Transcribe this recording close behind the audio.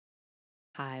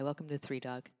Hi, welcome to Three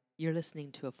Dog. You're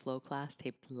listening to a flow class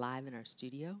taped live in our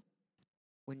studio.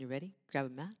 When you're ready, grab a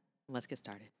mat and let's get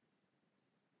started.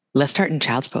 Let's start in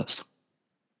child's pose.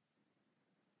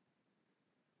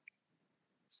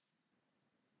 It's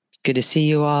good to see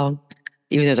you all.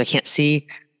 Even though I can't see,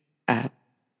 does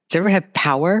it ever have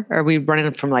power? Or are we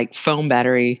running from like phone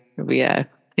battery? Yeah.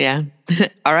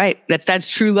 All right.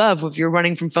 That's true love if you're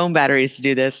running from phone batteries to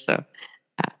do this. So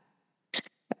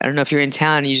I don't know if you're in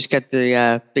town and you just got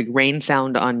the big rain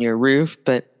sound on your roof,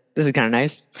 but this is kind of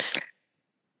nice.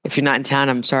 If you're not in town,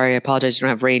 I'm sorry. I apologize. You don't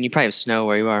have rain. You probably have snow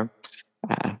where you are.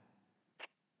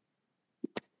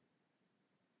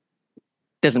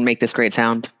 Doesn't make this great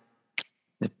sound.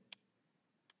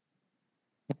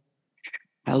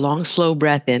 A long, slow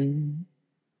breath in.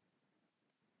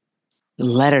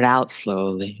 Let it out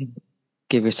slowly.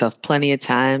 Give yourself plenty of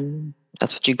time.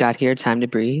 That's what you got here, time to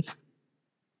breathe.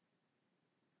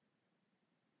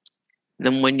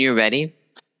 And then when you're ready,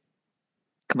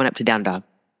 come on up to down dog.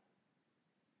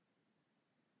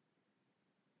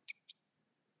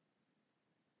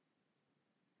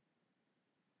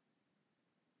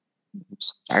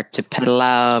 Start to pedal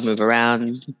out, move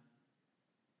around.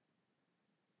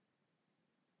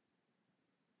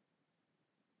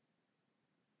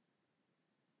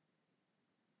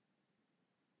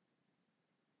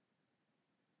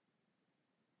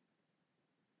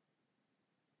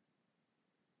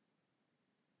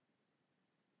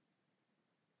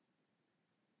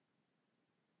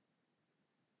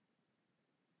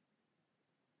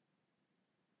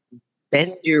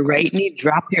 Bend your right knee,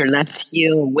 drop your left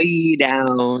heel way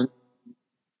down.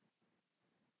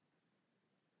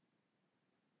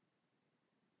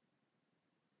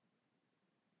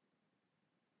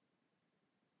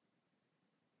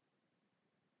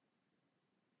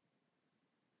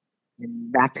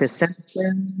 And back to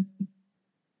center.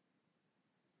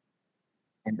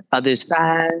 And other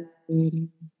side.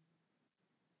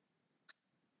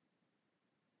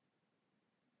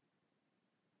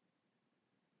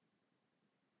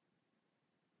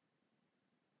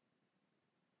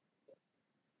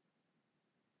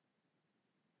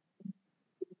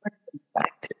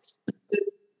 Back to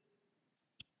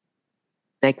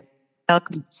next.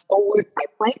 Come forward, high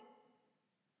plank.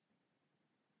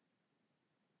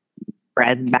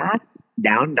 Press back,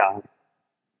 down dog.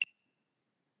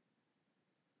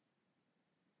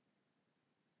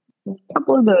 A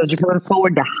couple of those. You're coming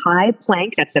forward to high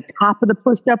plank. That's the top of the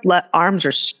push up. Let arms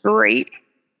are straight.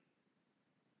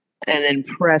 And then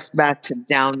press back to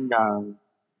down dog.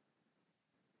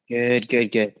 Good,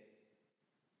 good, good.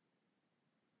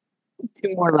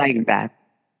 Two more like that.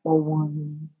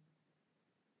 Forward.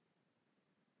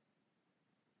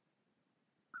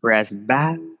 Press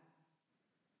back.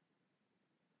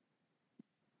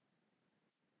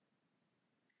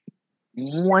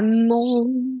 One more.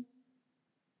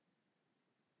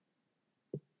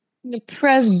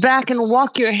 Press back and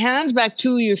walk your hands back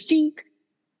to your feet.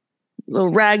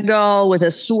 Little ragdoll with a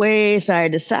sway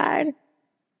side to side.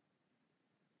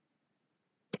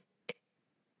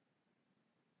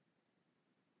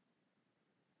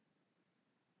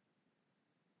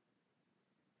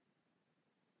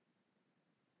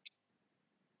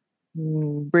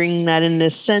 Bring that in the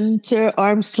center,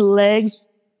 arms to legs.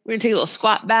 We're gonna take a little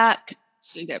squat back.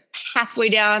 So you get halfway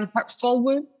down, part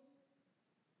forward.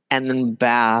 And then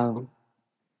bow.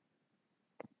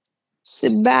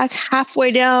 Sit back,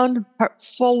 halfway down, part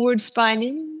forward, spine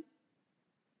in.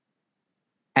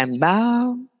 And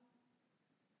bow.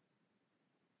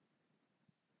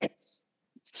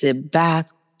 Sit back,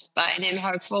 spine in,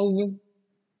 heart forward.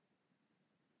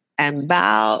 And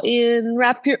bow in,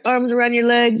 wrap your arms around your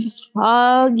legs,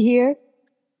 hug here.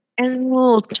 And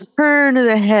we'll turn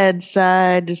the head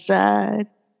side to side.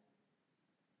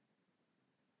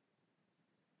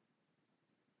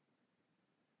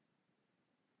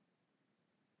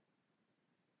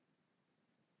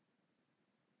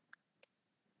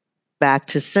 Back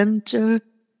to center.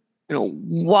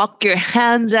 Walk your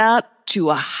hands out to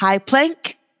a high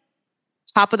plank,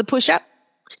 top of the push up.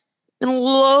 And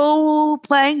low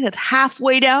plank that's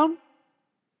halfway down.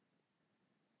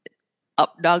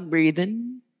 Up dog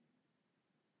breathing.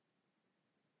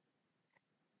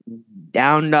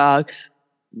 Down dog.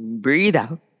 Breathe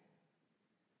out.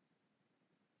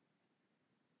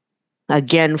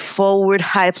 Again, forward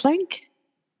high plank.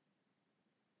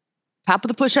 Top of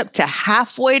the push up to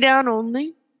halfway down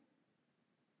only.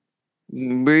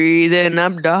 Breathe in,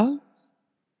 up dog.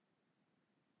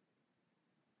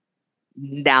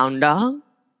 Down dog.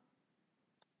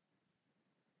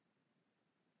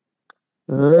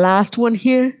 Last one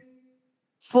here.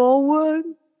 Forward.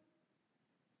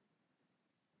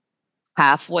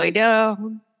 Halfway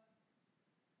down.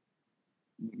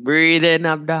 Breathe in,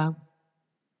 up dog.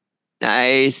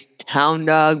 Nice. Down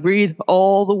dog. Breathe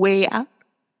all the way out.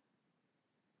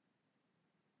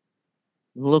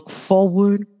 Look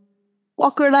forward.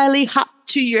 Walk or lightly hop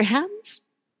to your hands.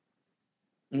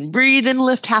 And breathe and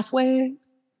lift halfway.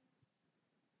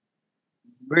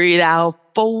 Breathe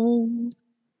out, fold.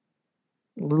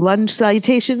 Lunge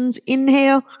salutations.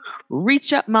 Inhale.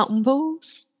 Reach up, mountain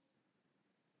pose.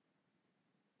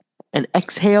 And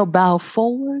exhale, bow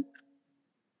forward.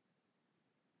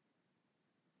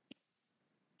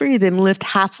 Breathe in, lift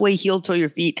halfway, heel toe your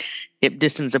feet, hip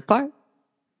distance apart.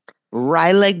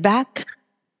 Right leg back.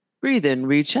 Breathe in,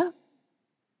 reach up.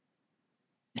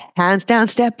 Hands down,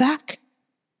 step back.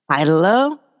 High to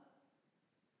low.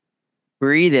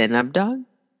 Breathe in, up dog.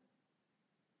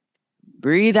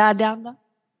 Breathe out, down dog.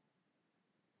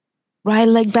 Right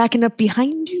leg back and up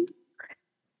behind you.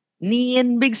 Knee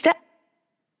in, big step.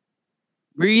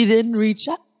 Breathe in, reach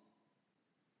up.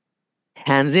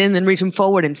 Hands in, then reach them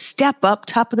forward and step up,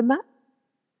 top of the mat.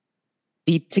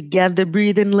 Feet together,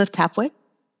 breathe in, lift halfway.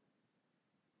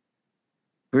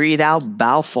 Breathe out,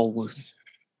 bow forward.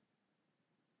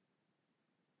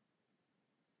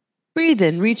 Breathe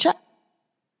in, reach up.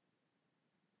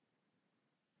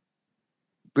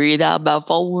 Breathe out, bow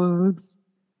forward.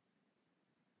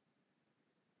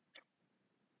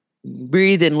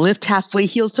 Breathe in, lift halfway,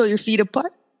 heel toe your feet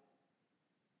apart.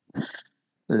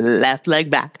 Left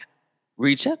leg back.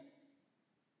 Reach up.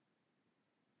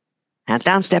 Hands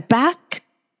down, step back.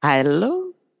 High,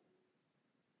 low.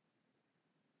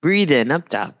 Breathe in, up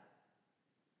dog.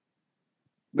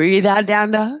 Breathe out,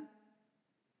 down dog.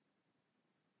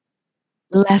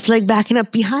 Left leg back and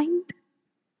up behind.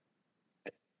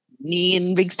 Knee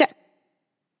in, big step.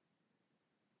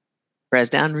 Press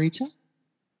down, reach up.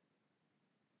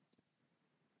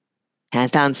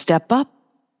 Hands down, step up.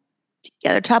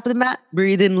 Together, top of the mat.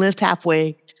 Breathe in, lift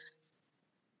halfway.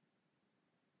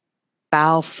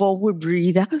 Bow forward,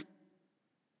 breathe out.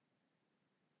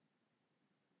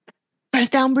 Press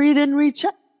down, breathe in, reach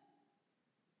up.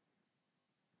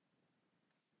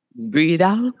 Breathe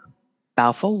out,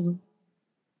 bow forward.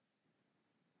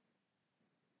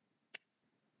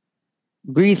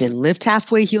 Breathe in, lift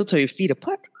halfway, heel toe your feet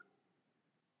apart.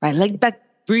 Right leg back,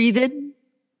 breathe in,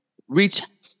 reach up.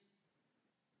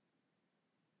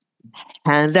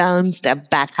 Hands down, step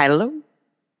back, high to low.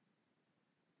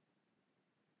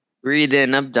 Breathe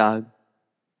in, up dog.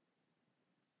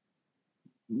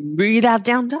 Breathe out,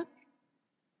 down dog.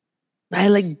 Right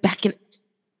leg back and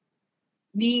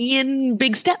knee in,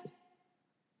 big step.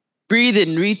 Breathe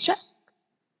in, reach up.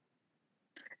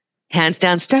 Hands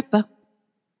down, step up.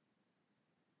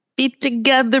 Feet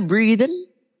together, breathe in.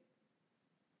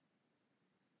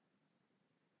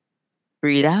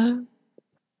 Breathe out.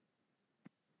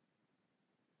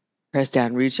 Press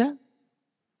down, reach up.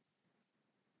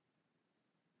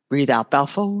 Breathe out, bow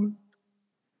forward.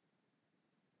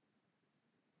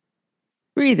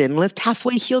 Breathe in, lift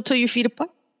halfway, heel toe your feet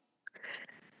apart.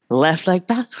 Left leg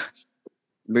back.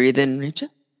 Breathe in, reach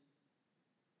up.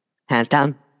 Hands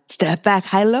down, step back,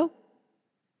 high, low.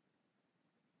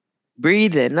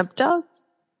 Breathe in, up dog.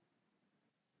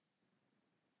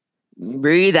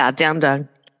 Breathe out, down dog.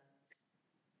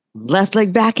 Left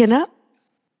leg back and up.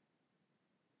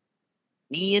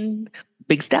 Knee in,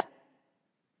 big step.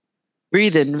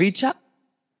 Breathe in, reach up.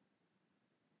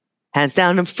 Hands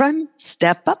down in front,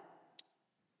 step up.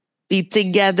 Feet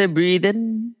together, breathe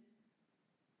in.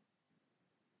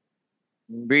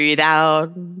 Breathe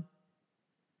out.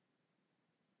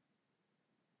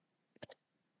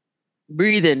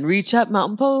 Breathe in, reach up,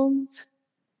 mountain pose.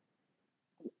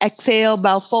 Exhale,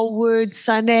 bow forward,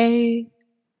 Sunday.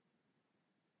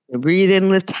 Breathe in,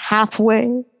 lift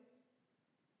halfway.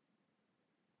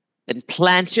 Then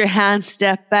plant your hands,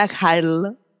 step back, high to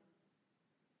low.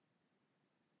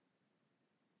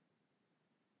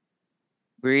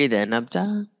 Breathe in, up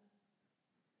dog.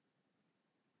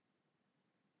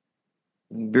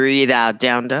 Breathe out,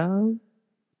 down dog.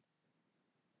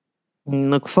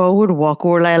 Look forward, walk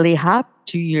or lightly hop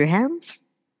to your hands.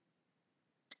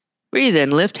 Breathe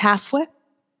in, lift halfway.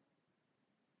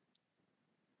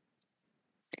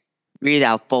 Breathe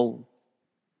out, fold.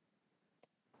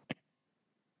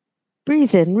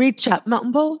 Breathe in, reach up,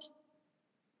 mountain pose.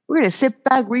 We're going to sit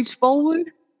back, reach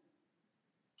forward.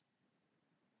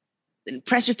 Then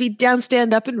press your feet down,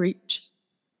 stand up and reach.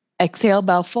 Exhale,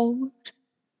 bow forward.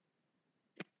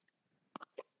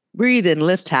 Breathe in,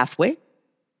 lift halfway.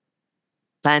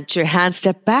 Plant your hands,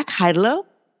 step back, high to low.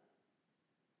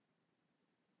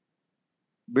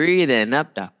 Breathe in,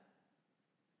 up dog.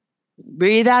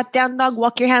 Breathe out, down dog.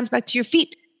 Walk your hands back to your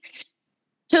feet.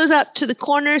 Toes out to the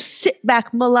corner, sit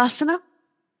back Malasana,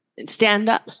 and stand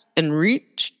up and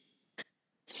reach.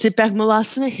 Sit back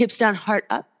Malasana, hips down, heart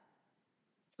up.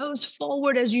 Toes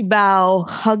forward as you bow,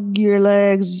 hug your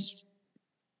legs.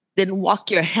 Then walk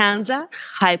your hands out,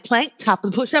 high plank, top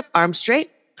of the push-up, arms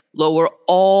straight. Lower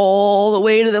all the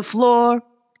way to the floor.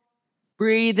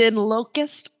 Breathe in,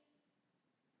 locust.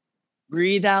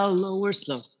 Breathe out, lower,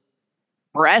 slow.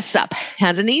 Press up,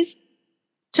 hands and knees,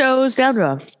 toes down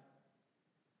dog.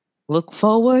 Look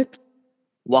forward,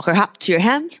 walk or hop to your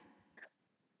hands.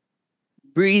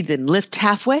 Breathe in, lift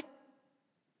halfway.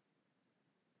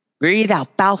 Breathe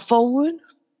out, bow forward.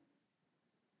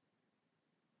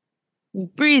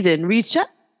 Breathe in, reach up.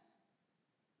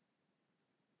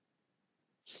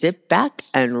 Sit back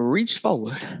and reach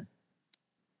forward.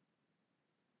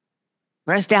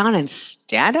 Press down and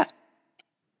stand up.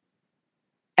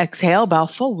 Exhale, bow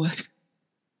forward.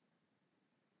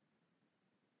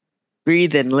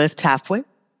 Breathe in, lift halfway.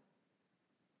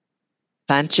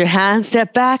 Plant your hands,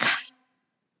 step back.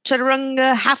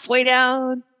 Chaturanga, halfway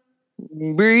down.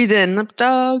 Breathe in, up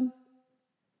dog.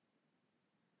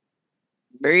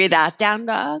 Breathe out, down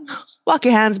dog. Walk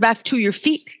your hands back to your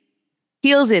feet.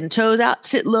 Heels in, toes out,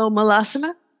 sit low,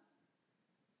 Malasana.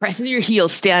 Press into your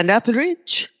heels, stand up and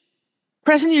reach.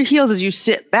 Press into your heels as you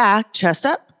sit back, chest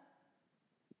up.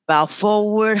 Bow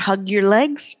forward, hug your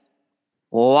legs.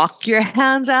 Walk your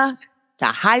hands out to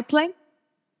high plank.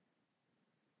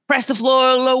 Press the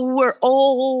floor lower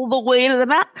all the way to the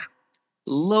mat.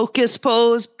 Locust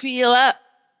pose, peel up.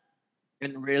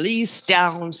 And release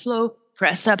down slow.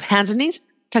 Press up, hands and knees.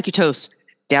 Tuck your toes.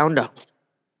 Down dog.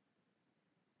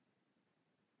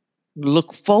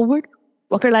 Look forward.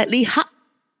 Walk her lightly, hop.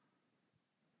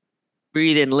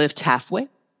 Breathe in, lift halfway.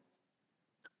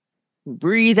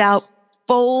 Breathe out,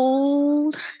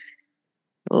 fold.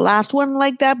 Last one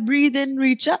like that. Breathe in,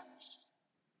 reach up.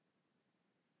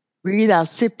 Breathe out,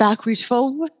 sit back, reach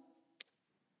forward.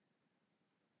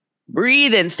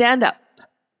 Breathe in, stand up.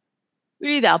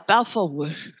 Breathe out, bow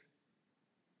forward.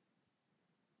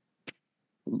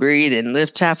 Breathe in,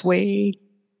 lift halfway.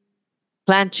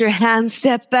 Plant your hands,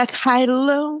 step back, high to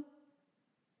low.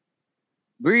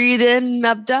 Breathe in,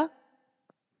 up dog.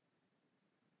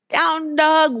 Down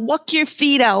dog, walk your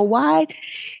feet out wide.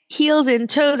 Heels in,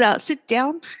 toes out, sit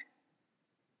down.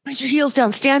 Press your heels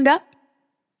down, stand up.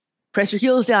 Press your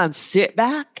heels down, sit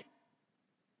back.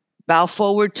 Bow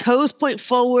forward, toes point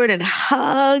forward and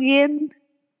hug in.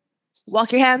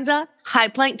 Walk your hands out, high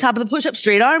plank, top of the push-up,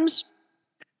 straight arms.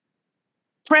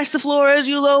 Press the floor as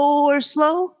you lower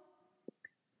slow.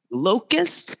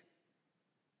 Locust.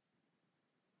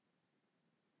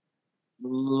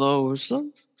 Lower slow.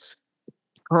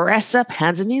 Press up,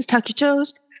 hands and knees, tuck your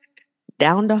toes.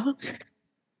 Down dog.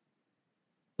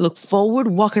 Look forward,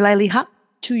 walk or lightly hop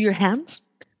to your hands.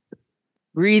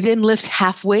 Breathe in, lift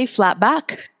halfway, flat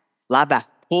back. Flat back.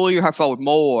 Pull your heart forward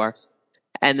more.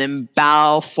 And then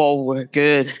bow forward.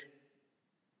 Good.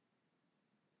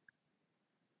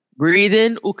 Breathe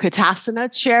in,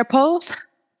 Utkatasana, chair pose.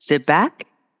 Sit back.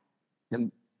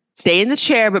 And stay in the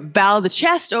chair, but bow the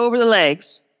chest over the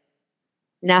legs.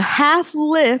 Now half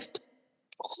lift.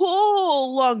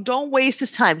 Pull long. Don't waste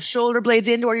this time. Shoulder blades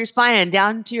in toward your spine and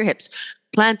down to your hips.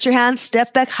 Plant your hands,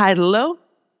 step back, high to low.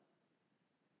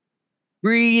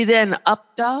 Breathe in,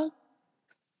 up dog.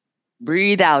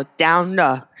 Breathe out, down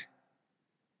dog.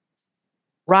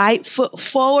 Right foot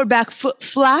forward, back foot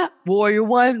flat. Warrior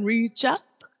one, reach up.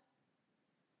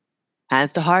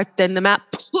 Hands to heart, then the mat.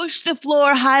 Push the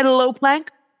floor, high to low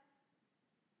plank.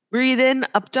 Breathe in,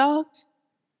 up dog.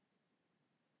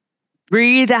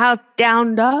 Breathe out,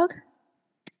 down dog.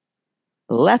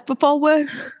 Left foot forward,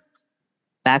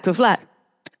 back foot flat.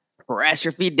 Press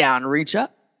your feet down, reach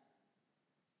up.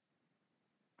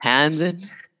 Hands in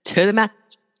to the mat.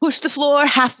 Push the floor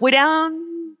halfway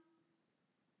down.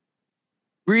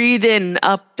 Breathe in,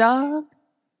 up dog.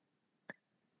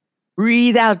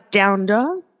 Breathe out, down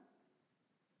dog.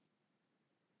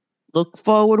 Look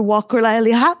forward, walk or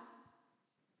lightly hop.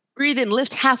 Breathe in,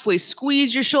 lift halfway,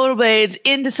 squeeze your shoulder blades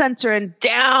into center and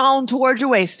down towards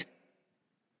your waist.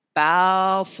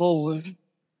 Bow forward.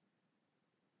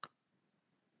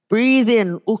 Breathe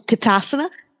in, Utkatasana.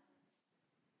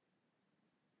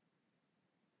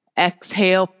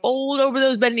 Exhale, fold over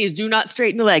those bent knees. Do not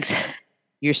straighten the legs.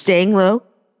 You're staying low.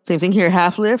 Same thing here,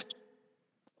 half lift.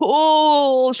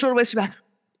 Pull, shoulder blades back.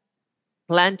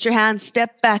 Plant your hands,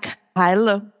 step back, high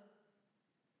low.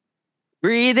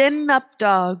 Breathe in, up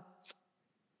dog.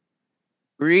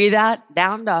 Breathe out,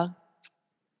 down dog.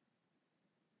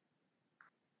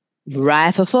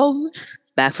 Right foot forward,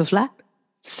 back foot flat.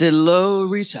 Sit low,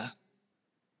 reach up.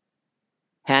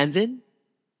 Hands in,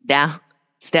 Down.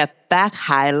 Step back,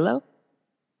 high, low.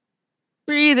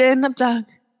 Breathe in, up dog.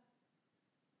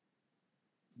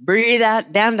 Breathe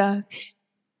out, down dog.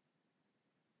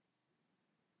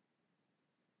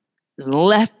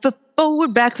 Left foot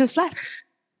forward, back foot flat.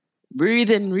 Breathe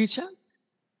in, reach up.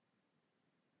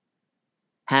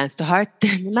 Hands to heart,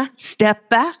 then mat. Step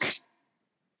back.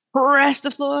 Press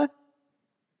the floor.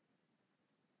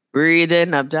 Breathe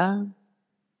in, up dog.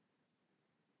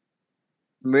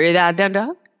 Breathe out, down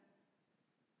dog.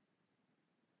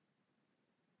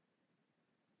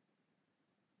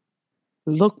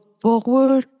 Look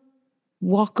forward.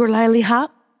 Walk or lightly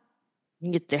hop.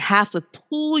 You get there half lift.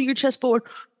 Pull your chest forward.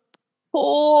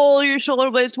 Pull your shoulder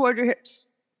blades toward your hips.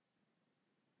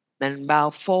 Then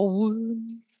bow forward.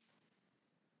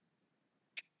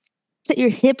 Set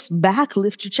your hips back.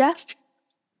 Lift your chest.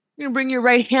 You're going to bring your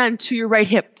right hand to your right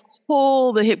hip.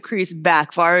 Pull the hip crease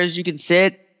back far as you can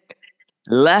sit.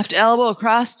 Left elbow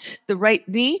across the right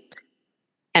knee.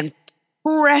 And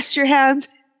press your hands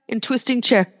in twisting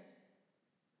chair.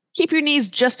 Keep your knees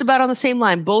just about on the same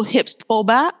line. Both hips pull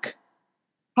back.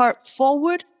 Heart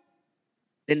forward.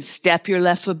 Then step your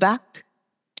left foot back.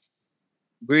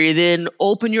 Breathe in.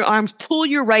 Open your arms. Pull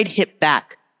your right hip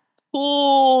back.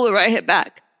 Pull the right hip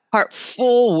back. Heart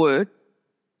forward.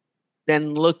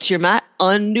 Then look to your mat.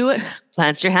 Undo it.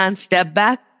 Plant your hands. Step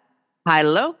back. High,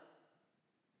 low.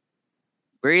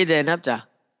 Breathe in. Up dog.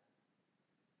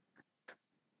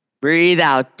 Breathe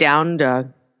out. Down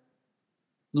dog.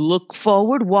 Look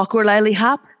forward. Walk or lightly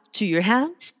hop to your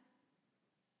hands.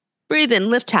 Breathe in.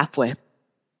 Lift halfway.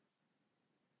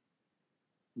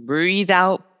 Breathe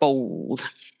out. Fold.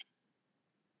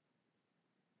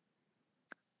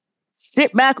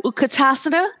 Sit back.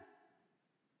 Utkatasana.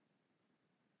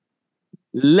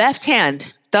 Left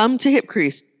hand. Thumb to hip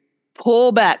crease.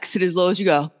 Pull back. Sit as low as you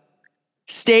go.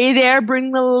 Stay there.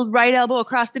 Bring the right elbow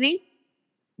across the knee.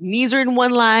 Knees are in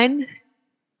one line.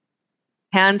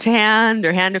 Hand to hand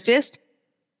or hand to fist.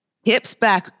 Hips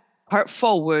back. Heart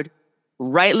forward.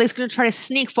 Right leg's going to try to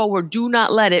sneak forward. Do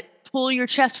not let it. Pull your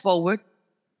chest forward.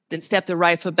 Then step the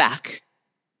right foot back.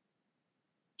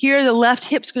 Here, the left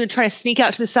hip's going to try to sneak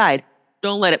out to the side.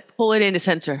 Don't let it. Pull it into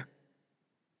center.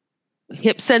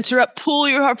 Hip center up. Pull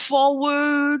your heart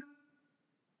forward.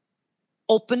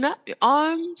 Open up your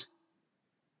arms.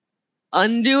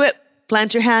 Undo it.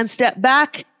 Plant your hands. Step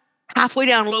back. Halfway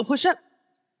down. Low push-up.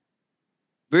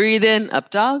 Breathe in.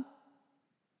 Up dog.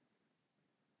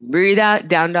 Breathe out.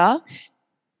 Down dog.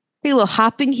 Take a little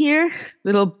hopping here.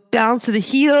 Little bounce of the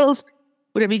heels.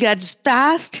 Whatever you got, just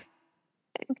fast.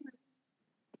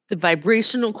 The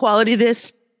vibrational quality of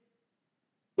this.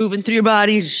 Moving through your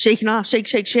body. Just shaking off. Shake,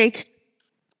 shake, shake.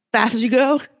 Fast as you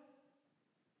go.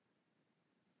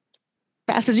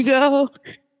 Fast as you go.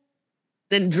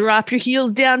 Then drop your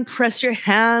heels down. Press your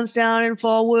hands down and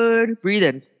forward. Breathe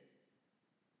in.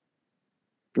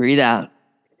 Breathe out.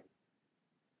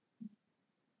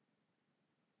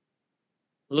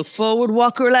 Look forward.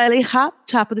 Walk or lightly hop.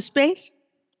 Top of the space.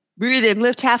 Breathe in.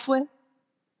 Lift halfway.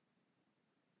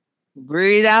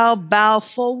 Breathe out. Bow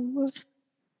forward.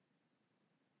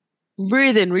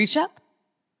 Breathe in. Reach up.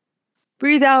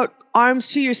 Breathe out. Arms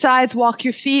to your sides. Walk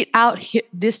your feet out hip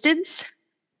distance.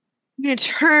 You're going to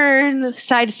turn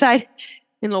side to side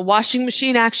in a washing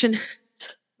machine action.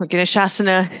 Or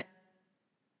Ganeshasana,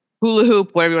 hula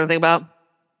hoop, whatever you want to think about.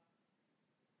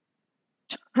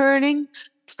 Turning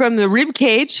from the rib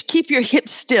cage. Keep your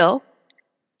hips still.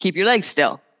 Keep your legs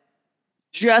still.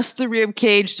 Just the rib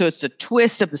cage, so it's a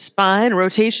twist of the spine,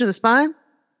 rotation of the spine.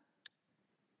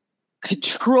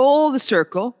 Control the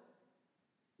circle.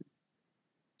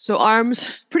 So arms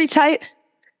pretty tight.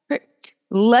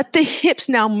 Let the hips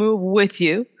now move with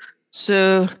you.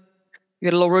 So you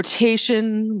get a little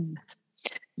rotation.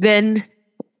 Then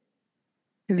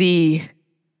the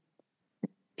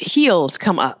heels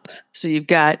come up. So you've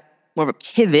got more of a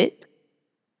pivot.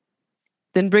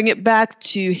 Then bring it back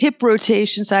to hip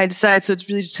rotation side to side. So it's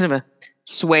really just kind of a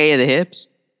sway of the hips.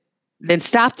 Then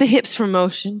stop the hips from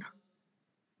motion.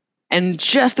 And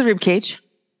just the rib cage.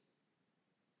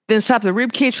 Then stop the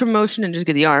rib cage from motion and just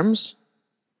get the arms.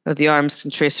 Let the arms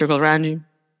can trace circles around you.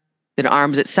 Then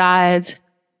arms at sides.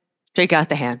 Shake out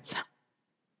the hands.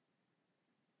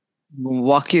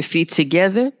 Walk your feet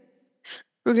together.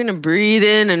 We're going to breathe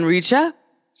in and reach up.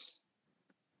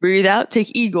 Breathe out.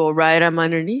 Take eagle. Right arm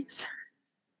underneath.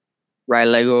 Right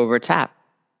leg over top.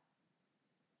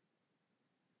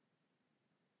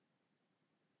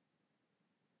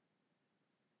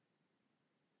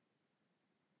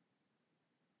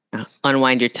 Now,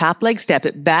 unwind your top leg. Step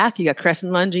it back. You got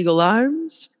crescent lunge, eagle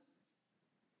arms.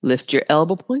 Lift your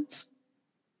elbow points.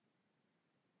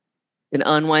 Then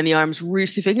unwind the arms,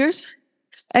 reach the fingers.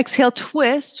 Exhale,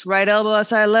 twist, right elbow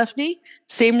outside left knee.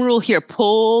 Same rule here.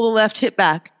 Pull the left hip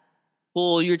back.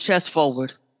 Pull your chest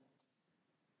forward.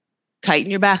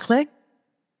 Tighten your back leg.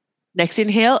 Next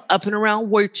inhale, up and around,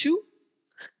 warrior two.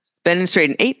 Bend and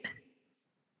straighten. 8,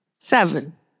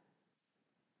 7,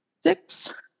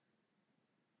 6,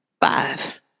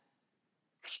 5,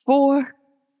 4,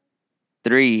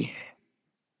 3,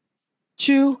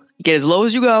 2. Get as low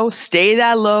as you go. Stay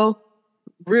that low.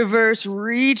 Reverse,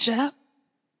 reach up.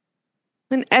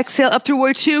 Then exhale up through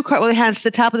warrior two. Cartwheel your hands to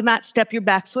the top of the mat. Step your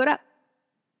back foot up.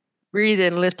 Breathe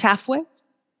in, lift halfway.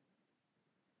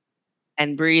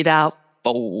 And breathe out,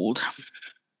 fold.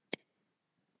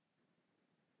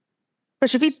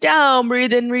 Push your feet down.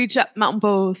 Breathe in, reach up, mountain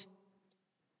pose.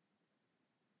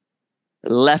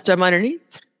 Left arm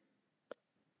underneath.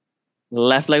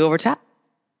 Left leg over top.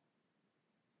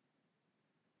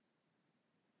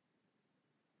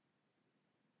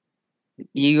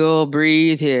 Eagle,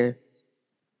 breathe here.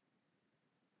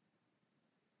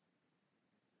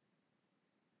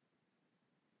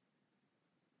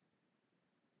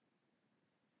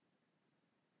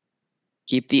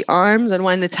 Keep the arms,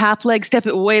 unwind the top leg, step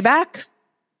it way back.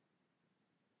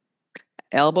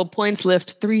 Elbow points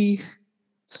lift. 3,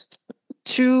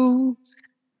 2.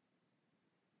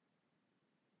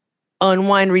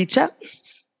 Unwind, reach up.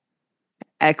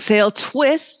 Exhale,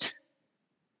 twist.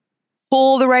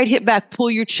 Pull the right hip back,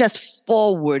 pull your chest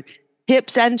forward.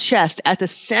 Hips and chest at the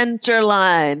center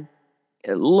line.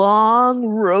 Long,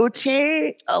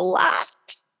 rotate a lot.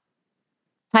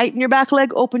 Tighten your back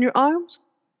leg, open your arms.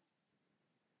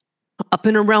 Up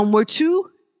and around warrior two.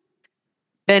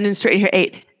 Bend and straighten here.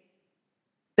 8,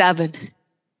 7,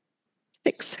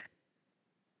 6,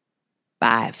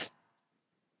 5,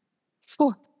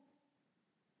 4,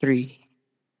 3.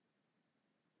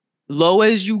 Low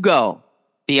as you go.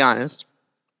 Be honest.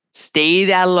 Stay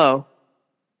that low.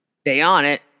 Stay on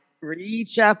it.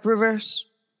 Reach up, reverse.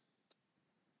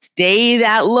 Stay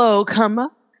that low. Come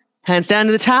up. Hands down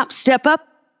to the top. Step up.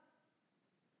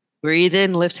 Breathe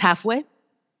in. Lift halfway.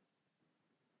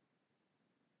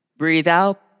 Breathe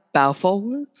out. Bow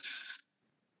forward.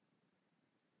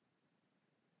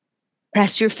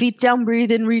 Press your feet down.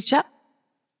 Breathe in. Reach up.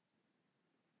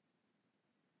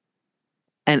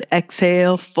 And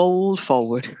exhale. Fold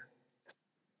forward.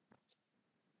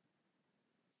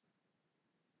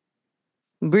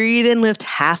 Breathe in. Lift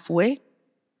halfway.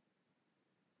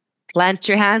 Plant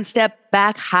your hand. Step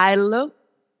back. High, low.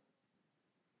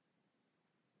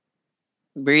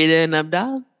 Breathe in. Up,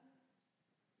 dog.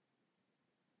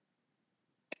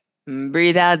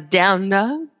 Breathe out, down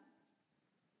dog.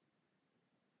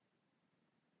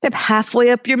 Step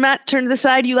halfway up your mat, turn to the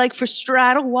side you like for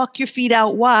straddle. Walk your feet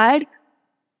out wide.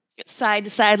 Side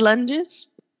to side lunges.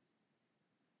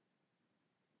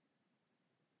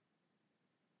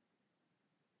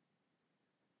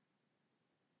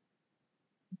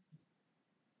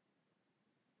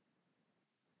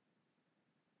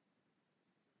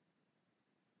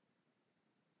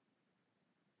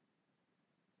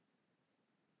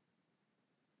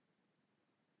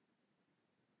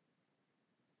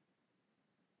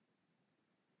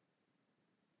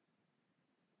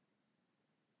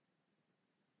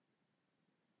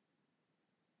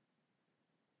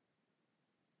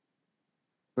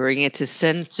 Bring it to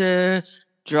center.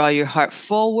 Draw your heart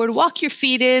forward. Walk your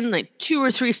feet in like 2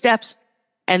 or 3 steps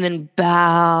and then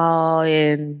bow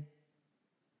in.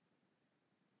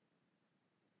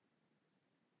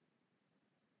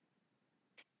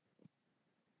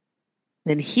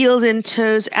 Then heels in,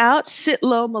 toes out. Sit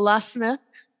low, malasana.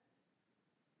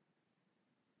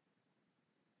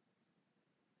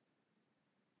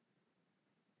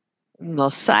 A little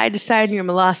side to side in your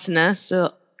malasana.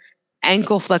 So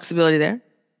ankle flexibility there.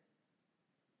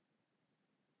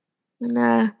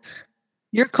 And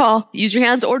your call. Use your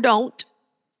hands or don't.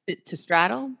 Sit to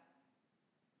straddle.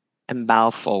 And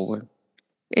bow forward.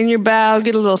 In your bow,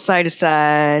 get a little side to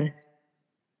side.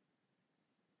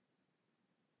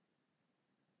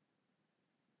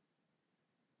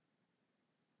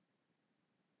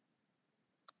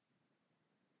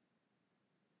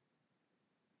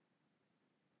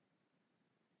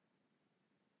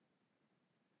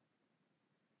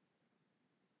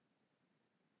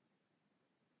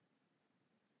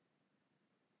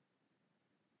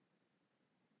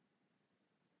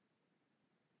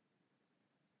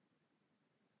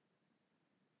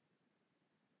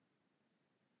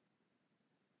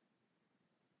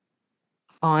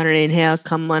 On an inhale,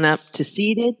 come on up to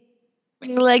seated.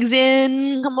 Bring the legs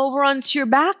in, come over onto your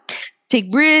back.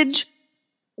 Take bridge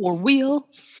or wheel.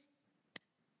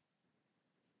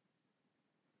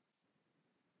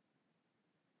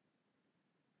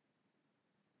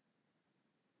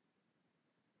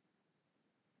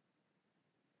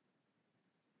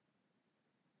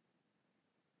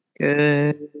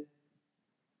 Good.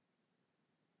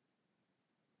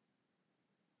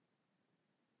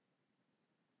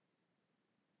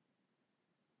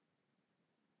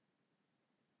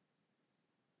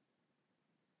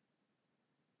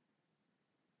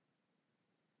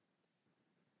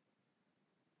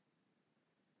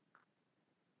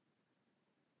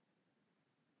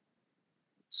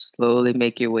 Slowly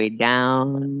make your way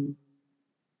down.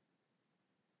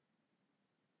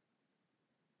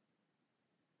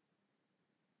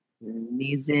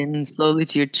 Knees in slowly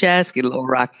to your chest. Get a little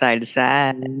rock side to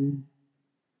side. And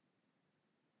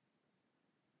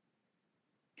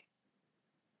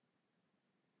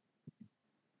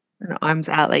arms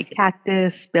out like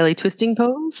cactus. Belly twisting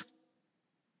pose.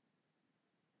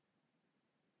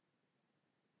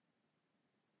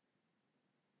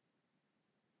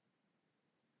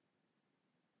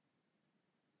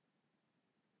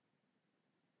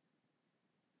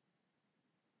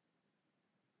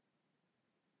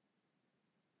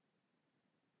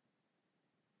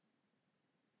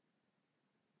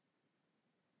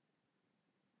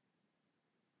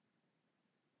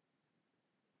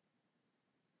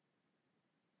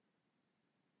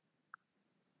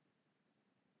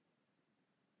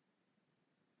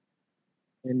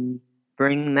 And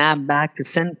bring that back to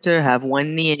center. Have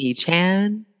one knee in each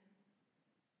hand.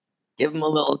 Give them a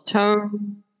little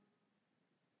turn.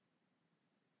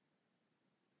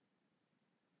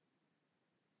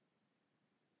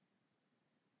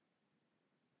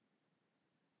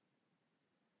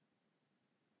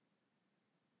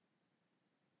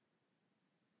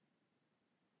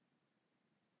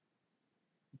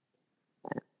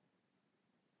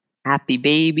 Happy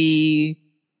baby.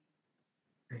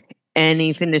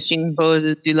 Any finishing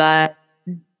poses you like.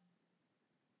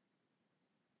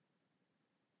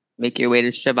 Make your way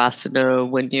to Shavasana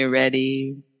when you're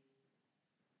ready.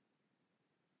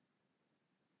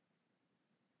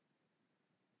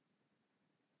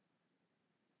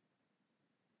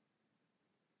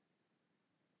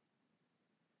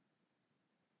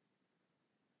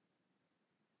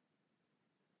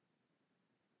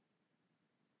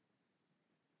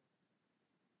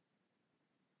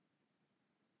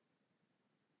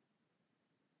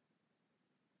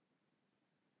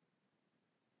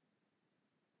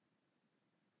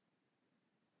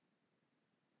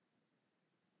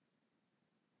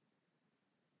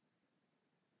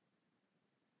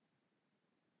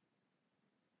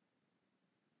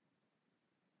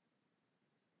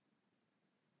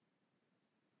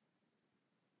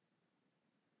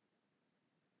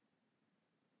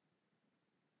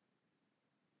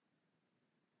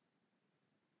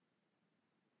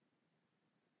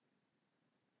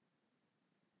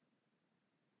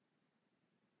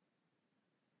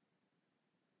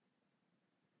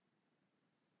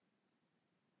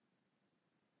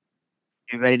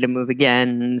 You're ready to move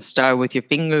again. Start with your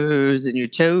fingers and your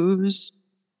toes.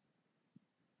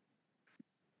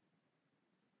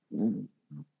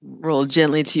 Roll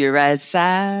gently to your right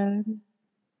side.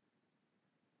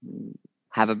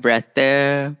 Have a breath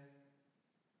there.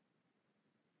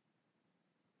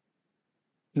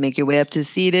 Make your way up to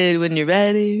seated when you're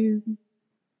ready.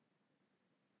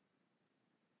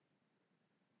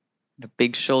 A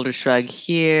big shoulder shrug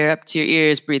here, up to your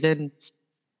ears. Breathe in.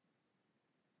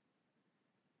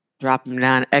 Drop them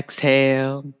down.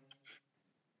 Exhale.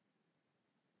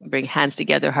 Bring hands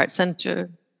together, heart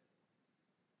center.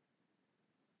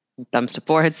 Thumbs to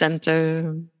forehead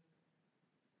center.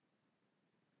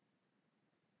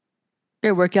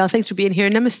 Great work, y'all. Thanks for being here.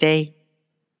 Namaste.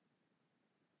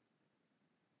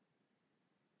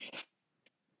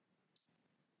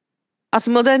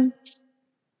 Awesome. Well done.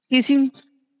 See you soon.